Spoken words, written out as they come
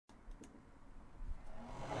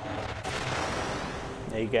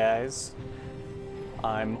Hey guys,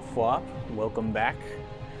 I'm Phwop. Welcome back.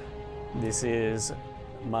 This is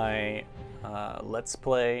my Let's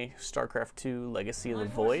Play Starcraft 2 Legacy of the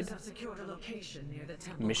Void.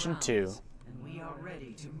 Mission 2. And we are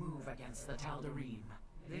ready to move against the Tal'Darim.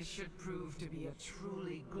 This should prove to be a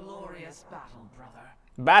truly glorious battle, brother.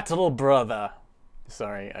 Battle, brother!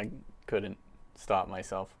 Sorry, I couldn't stop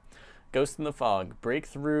myself. Ghost in the Fog. Break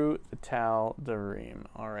through the Tal'Darim.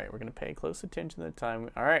 Alright, we're going to pay close attention to the time.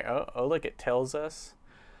 Alright, oh look, it tells us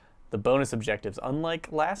the bonus objectives.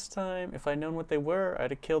 Unlike last time, if I'd known what they were,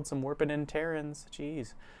 I'd have killed some Warpin' and Terrans.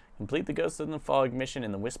 Jeez. Complete the Ghost in the Fog mission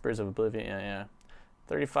in the Whispers of Oblivion. Yeah.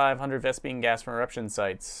 3,500 Vespene gas from eruption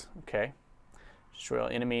sites. Okay. Destroy all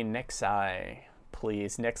enemy Nexi.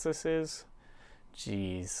 Please. Nexuses?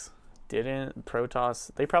 Jeez. Didn't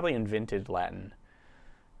Protoss... They probably invented Latin.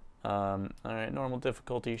 Alright, normal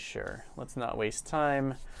difficulty, sure. Let's not waste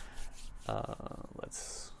time.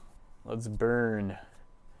 Let's burn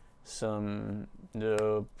some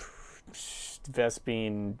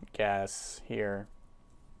Vespene gas here.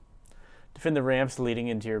 Defend the ramps leading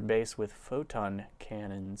into your base with photon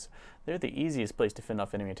cannons. They're the easiest place to fend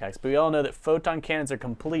off enemy attacks, but we all know that photon cannons are a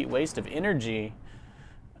complete waste of energy.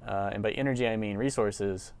 And by energy I mean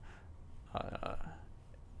resources.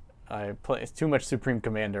 It's too much Supreme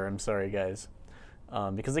Commander, I'm sorry guys.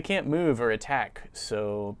 Because they can't move or attack,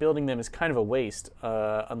 so building them is kind of a waste,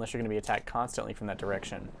 unless you're going to be attacked constantly from that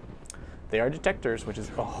direction. They are detectors, which is...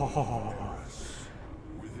 Oh,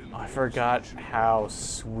 I forgot how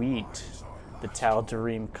sweet the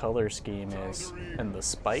Tal'Darim color scheme is. And the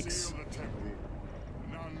spikes.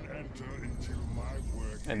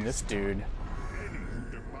 And this dude.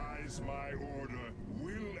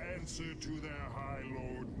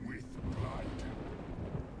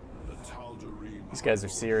 These guys are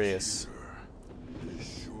serious.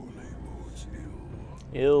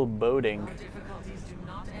 Ill boding.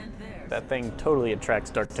 That thing totally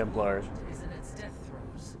attracts Dark Templars.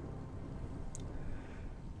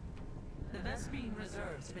 The Vespene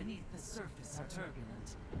reserves beneath the surface are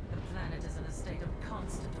turbulent. The planet is in a state of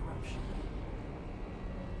constant eruption.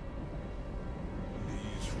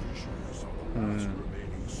 These fissures are the last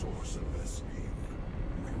remaining source of Vespene.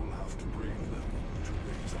 We will have to brave them to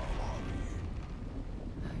raise our army.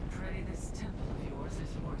 I pray this temple of yours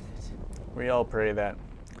is worth it. We all pray that.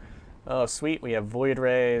 Oh, sweet. We have Void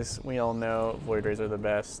Rays. We all know Void Rays are the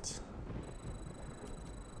best.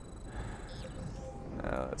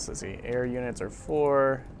 Let's see. Air units are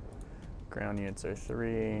 4. Ground units are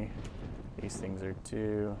 3. These things are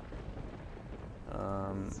 2.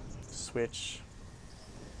 Switch.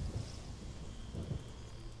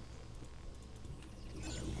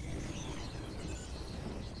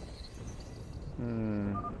 The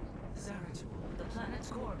planet's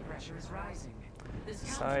core pressure is rising.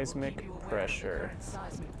 Seismic pressure.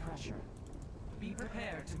 Seismic pressure. Be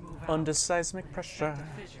prepared to move Under seismic pressure.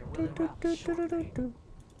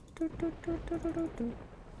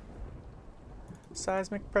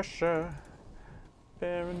 Seismic pressure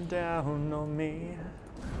bearing down on me.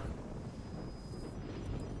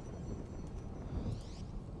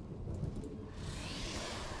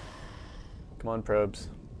 Come on, probes.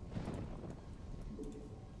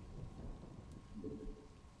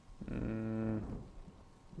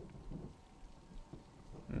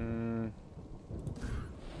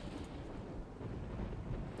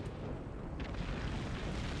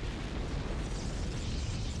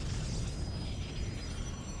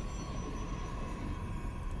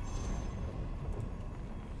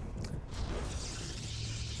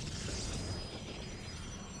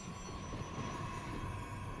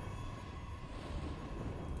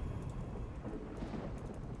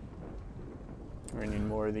 We need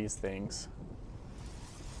more of these things.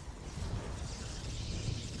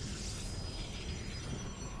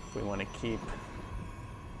 If we want to keep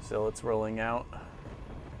zealots rolling out.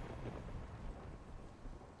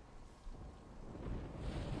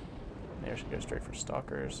 There, should go straight for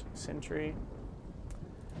stalkers. Sentry.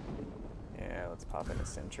 Yeah, let's pop in a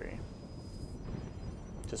sentry.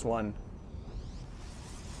 Just one.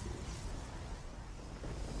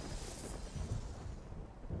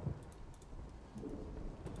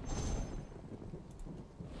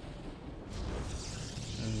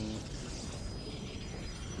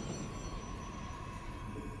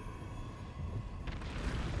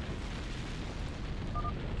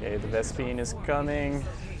 Okay, the Vespene is coming.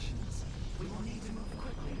 We will need to move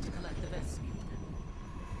quickly to collect the Vespene.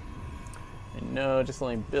 And no, just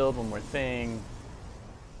let me build one more thing.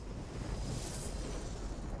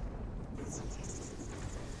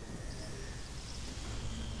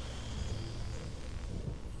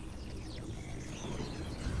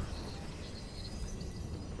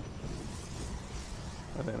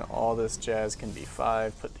 all this jazz can be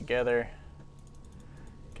 5 put together.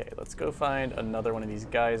 Okay, let's go find another one of these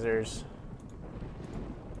geysers.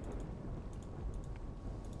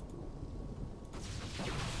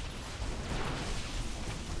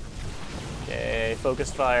 Okay,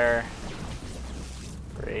 focus fire.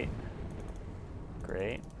 Great.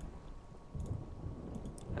 Great.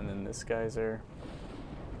 And then this geyser.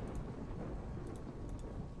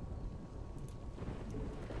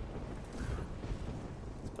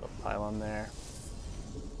 Let's build a pylon there.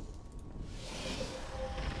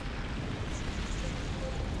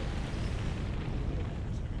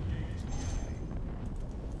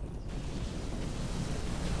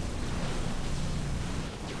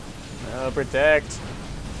 No, protect.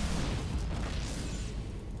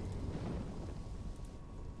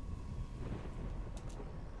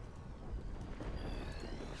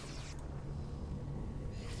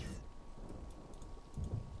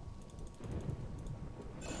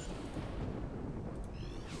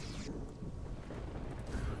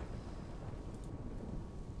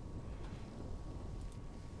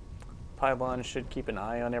 Pylon should keep an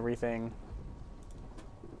eye on everything.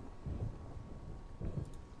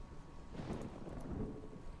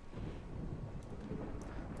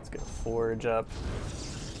 Let's get a forge up.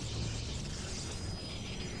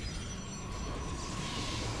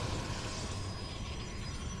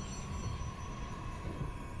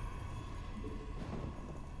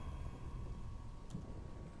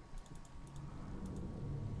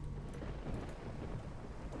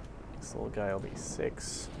 This little guy will be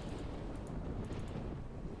 6.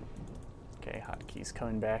 Okay, hotkeys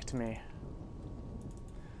coming back to me.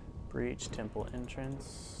 Breach, temple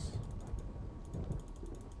entrance.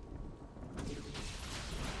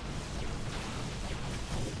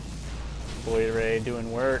 Void Ray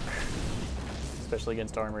doing work, especially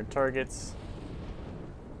against armored targets.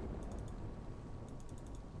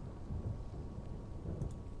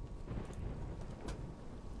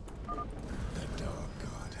 The Dark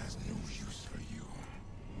God has no use for you.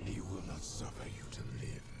 He will not suffer you to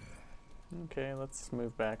live. Okay, let's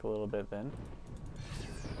move back a little bit then.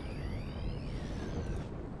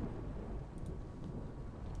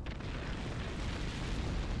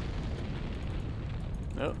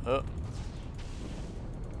 Oh, oh.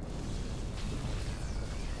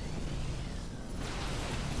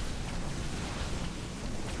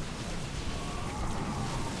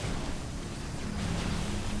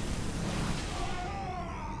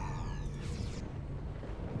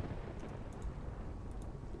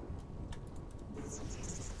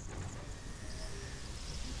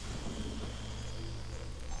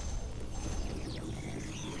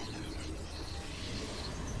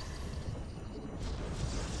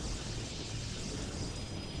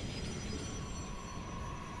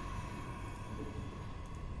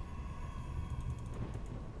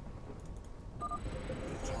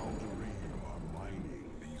 The Tal'Darim are mining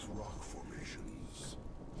these rock formations.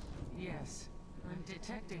 Yes, I'm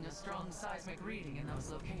detecting a strong seismic reading in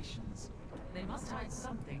those locations. They must hide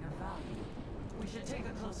something of value. We should take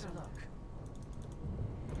a closer look.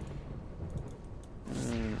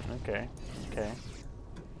 Okay, okay.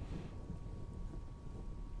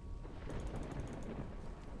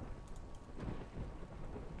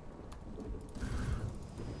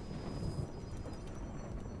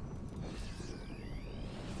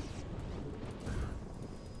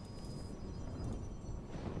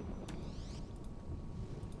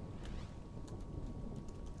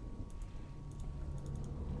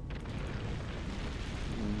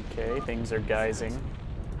 Okay, things are geysing.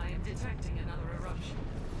 I am detecting another eruption.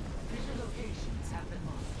 Future locations have been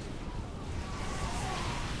marked.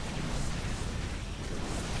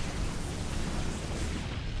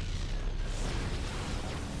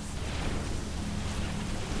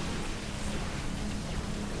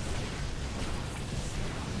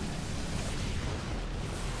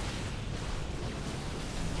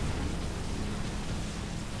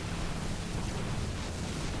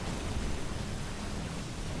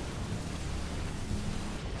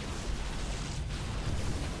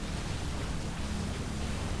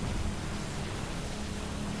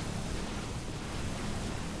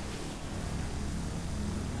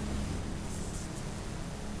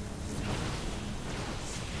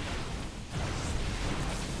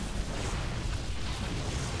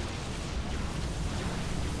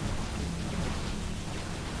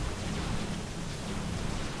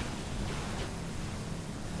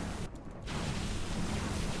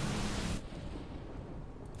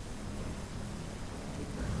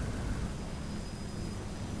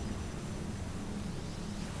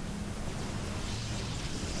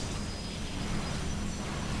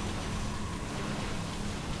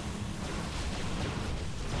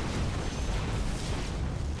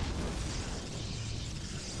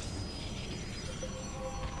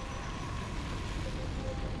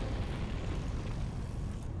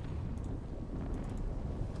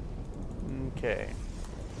 Okay.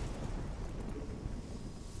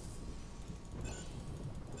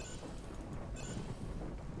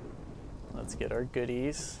 Let's get our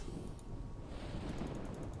goodies.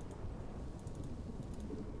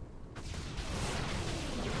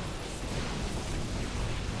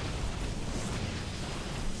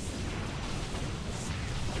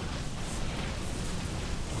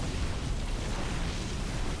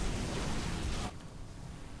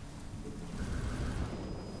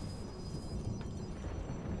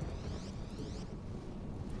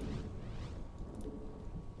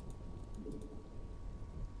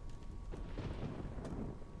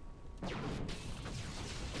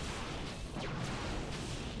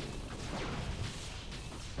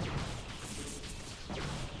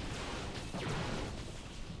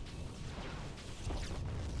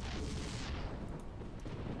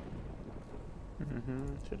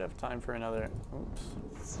 Should have time for another. Oops.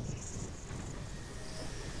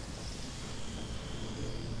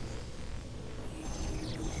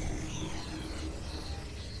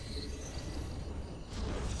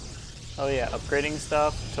 Oh yeah, upgrading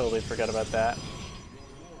stuff. Totally forgot about that.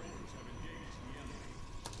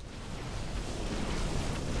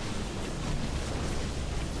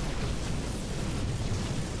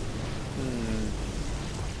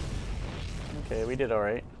 Okay, we did all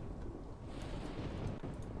right.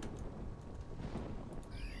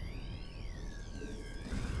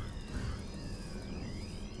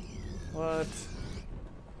 What?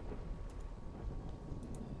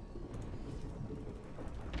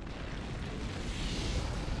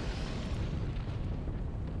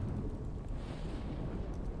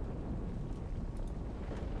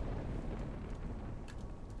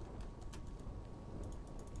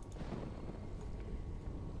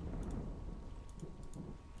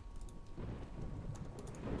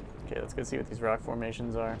 Okay, let's go see what these rock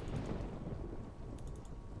formations are.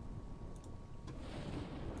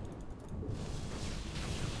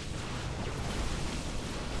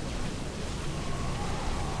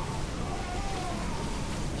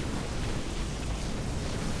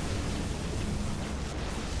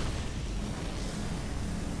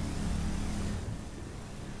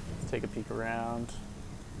 Take a peek around.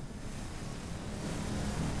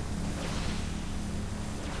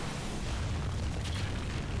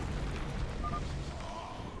 A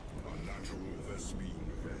natural Vespine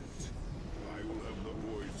vent. I will have the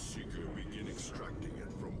Void Seeker begin extracting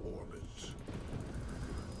it from orbit.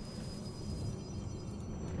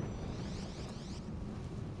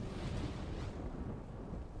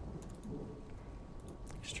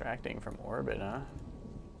 Extracting from orbit, huh?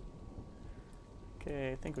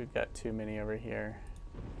 Okay, I think we've got too many over here.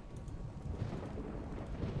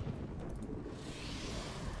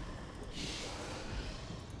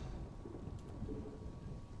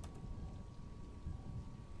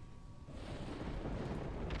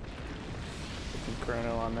 Put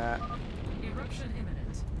chrono on that. Eruption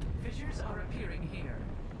imminent. Fissures are appearing here.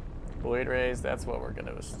 Void rays, that's what we're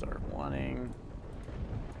gonna start wanting.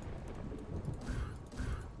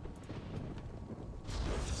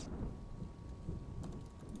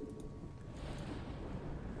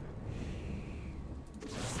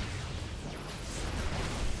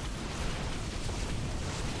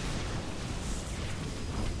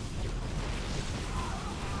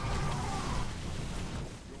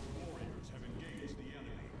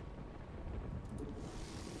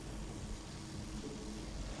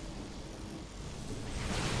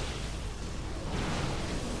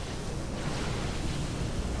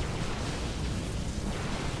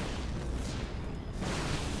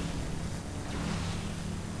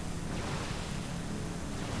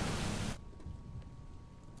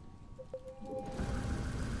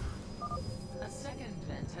 A second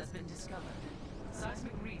vent has been discovered.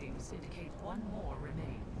 Seismic readings indicate one more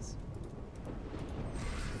remains.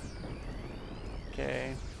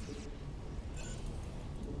 Okay.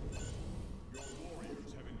 Your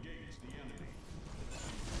warriors have engaged the enemy.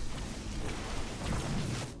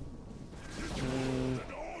 And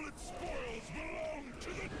all its spoils belong to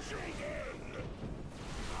the children!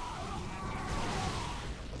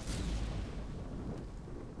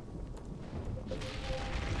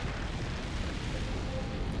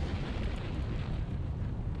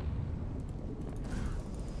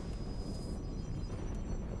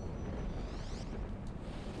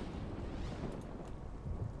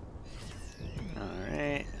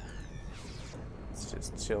 Alright. Let's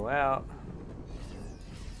just chill out.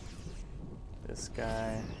 This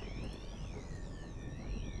guy.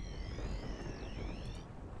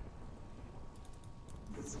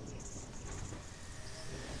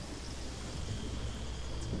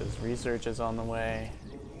 His research is on the way.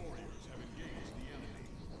 Your warriors have engaged the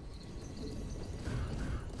enemy.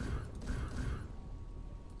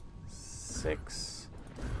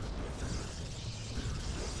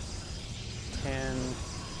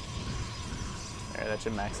 that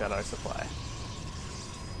should max out our supply.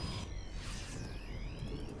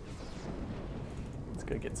 Let's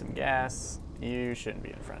go get some gas. You shouldn't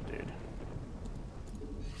be in front, dude.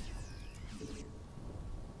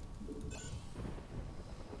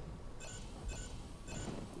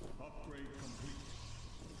 Upgrade complete.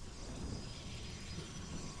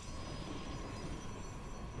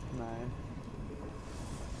 9.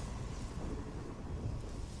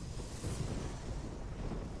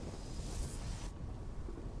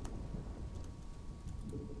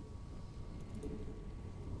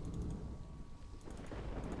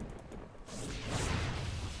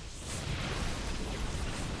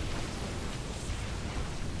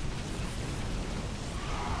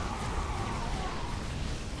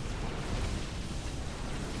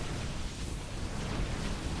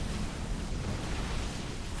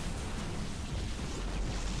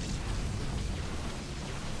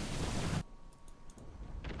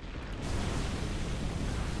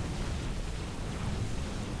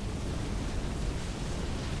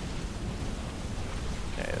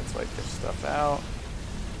 Okay, let's wipe this stuff out.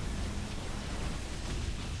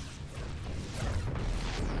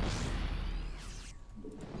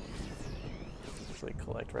 Actually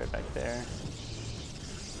collect right back there.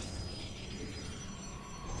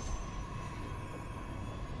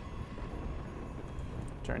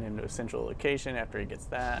 Turn him to a central location after he gets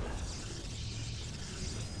that.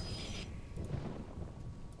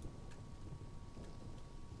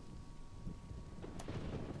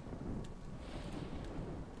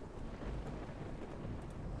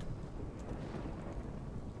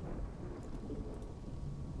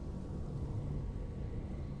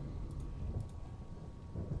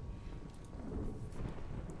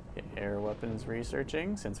 Get air weapons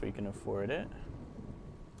researching since we can afford it.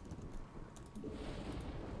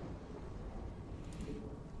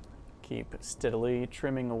 Keep steadily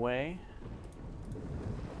trimming away.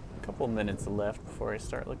 A couple minutes left before I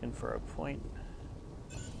start looking for a point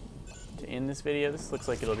to end this video. This looks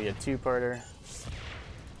like it'll be a two-parter.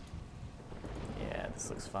 Yeah, this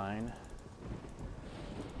looks fine.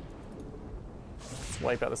 Let's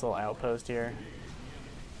wipe out this little outpost here.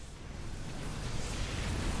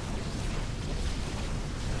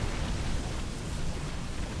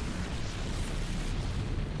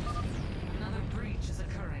 Another breach is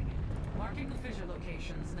occurring. Marking the fissure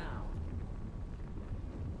locations now.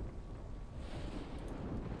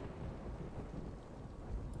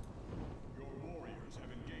 Your warriors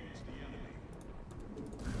have engaged the enemy.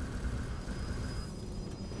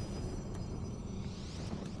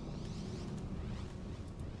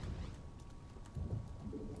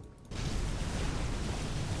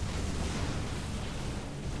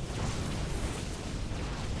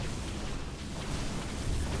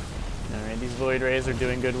 Alright, these void rays are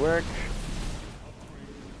doing good work.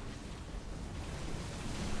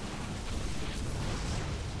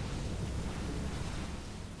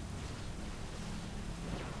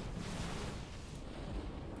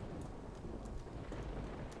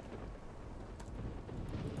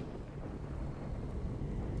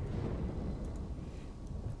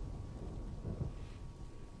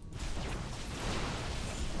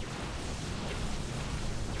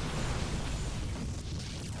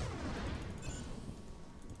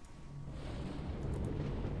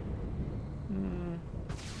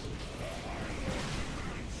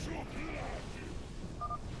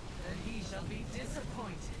 Then he shall be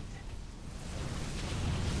disappointed.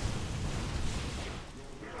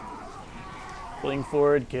 Fling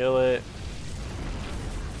forward, kill it.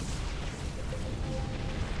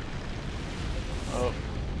 Oh.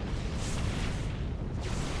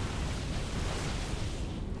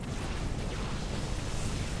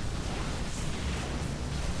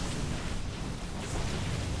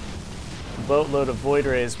 A boatload of void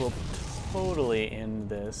rays will totally end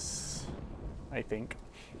this, I think.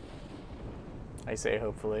 I say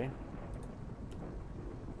hopefully.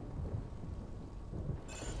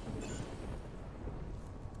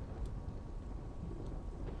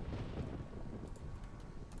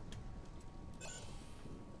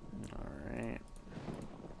 Alright.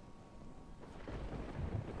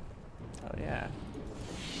 Oh yeah.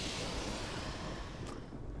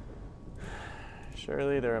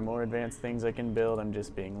 Surely there are more advanced things I can build, I'm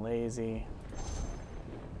just being lazy.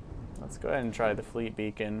 Let's go ahead and try the fleet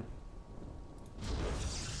beacon.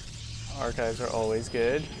 Archives are always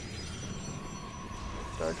good.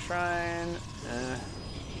 Dark Shrine,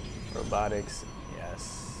 robotics,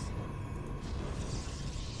 yes.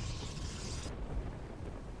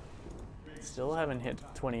 Still haven't hit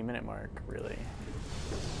the 20-minute mark, really.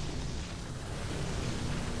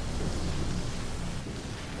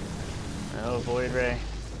 Oh, Void Ray.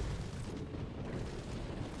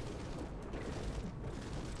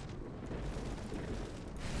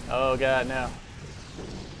 Oh god, no.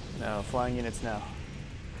 No, flying units, no.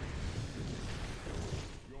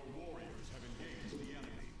 Your warriors have engaged the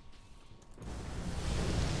enemy.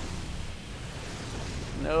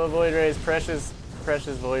 No void rays, precious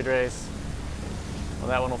void rays. Well,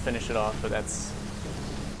 that one will finish it off, but that's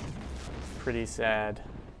pretty sad.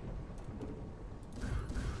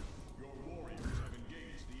 Your warriors have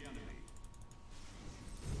engaged the enemy.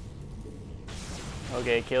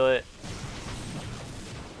 Okay, kill it.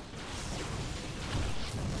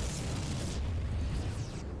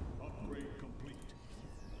 Upgrade complete.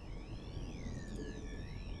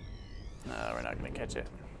 No, we're not going to catch it.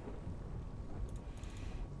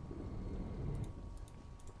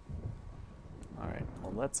 Alright,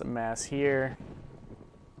 well, let's amass here.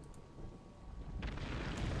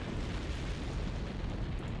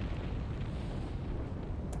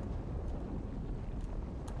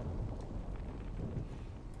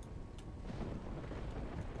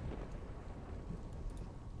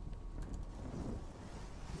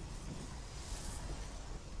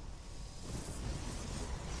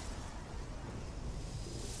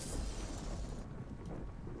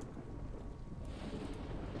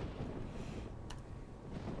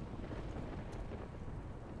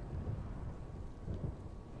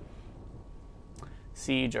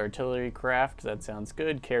 Siege artillery craft, that sounds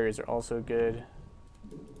good. Carriers are also good.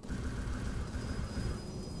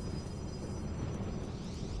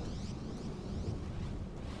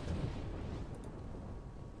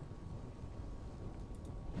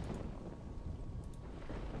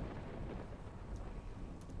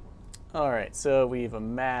 All right, so we've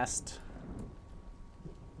amassed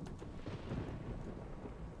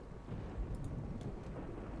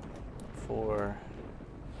for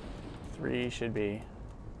 3 should be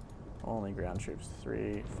only ground troops.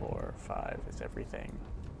 3, 4, 5 is everything.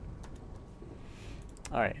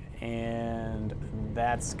 All right, and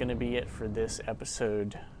that's gonna be it for this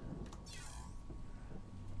episode.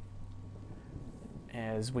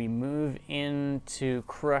 As we move in to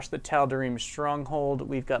crush the Tal'Darim stronghold,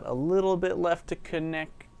 we've got a little bit left to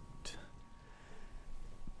connect.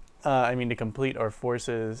 To complete our force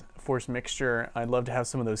mixture. I'd love to have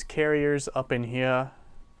some of those carriers up in here.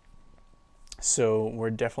 So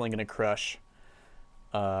we're definitely going to crush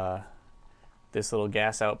this little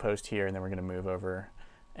gas outpost here, and then we're going to move over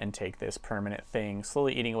and take this permanent thing,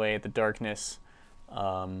 slowly eating away at the darkness.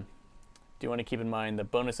 Do you want to keep in mind the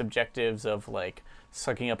bonus objectives of like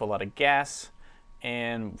sucking up a lot of gas,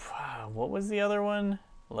 and what was the other one?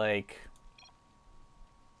 Like,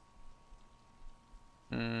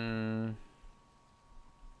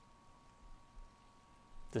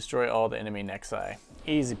 destroy all the enemy Nexi.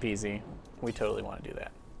 Easy peasy. We totally want to do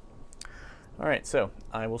that. All right, so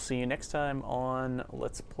I will see you next time on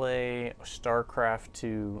Let's Play Starcraft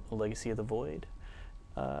 2 Legacy of the Void.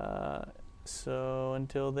 So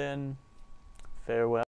until then, farewell.